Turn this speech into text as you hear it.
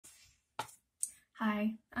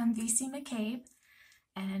Hi, I'm VC McCabe,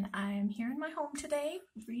 and I'm here in my home today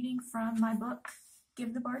reading from my book,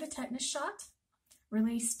 Give the Bard a Tetanus Shot,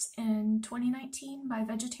 released in 2019 by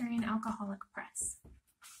Vegetarian Alcoholic Press.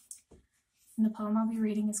 And the poem I'll be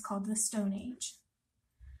reading is called The Stone Age.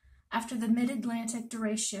 After the Mid-Atlantic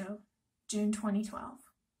Derecho, June 2012.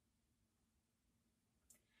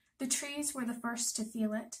 The trees were the first to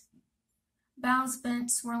feel it, boughs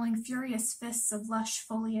bent, swirling furious fists of lush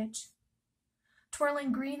foliage,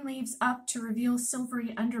 twirling green leaves up to reveal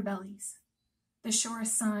silvery underbellies, the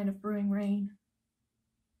surest sign of brewing rain.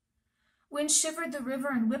 Wind shivered the river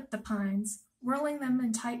and whipped the pines, whirling them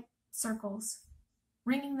in tight circles,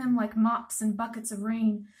 ringing them like mops and buckets of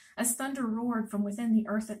rain as thunder roared from within the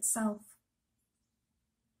earth itself.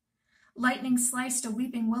 Lightning sliced a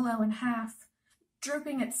weeping willow in half,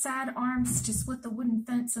 drooping its sad arms to split the wooden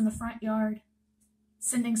fence in the front yard,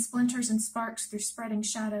 sending splinters and sparks through spreading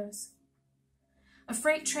shadows. A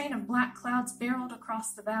freight train of black clouds barreled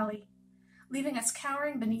across the valley, leaving us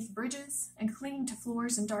cowering beneath bridges and clinging to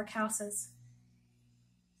floors in dark houses.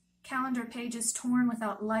 Calendar pages torn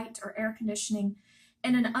without light or air conditioning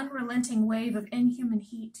in an unrelenting wave of inhuman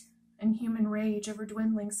heat and human rage over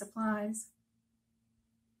dwindling supplies.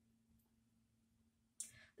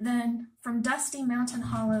 Then, from dusty mountain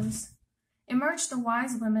hollows, emerged the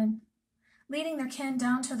wise women, leading their kin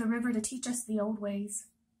down to the river to teach us the old ways.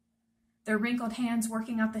 Their wrinkled hands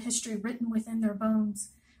working out the history written within their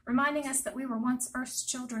bones, reminding us that we were once Earth's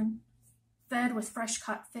children, fed with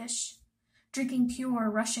fresh-caught fish, drinking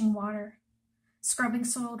pure, rushing water, scrubbing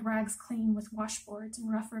soiled rags clean with washboards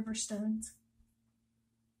and rough river stones.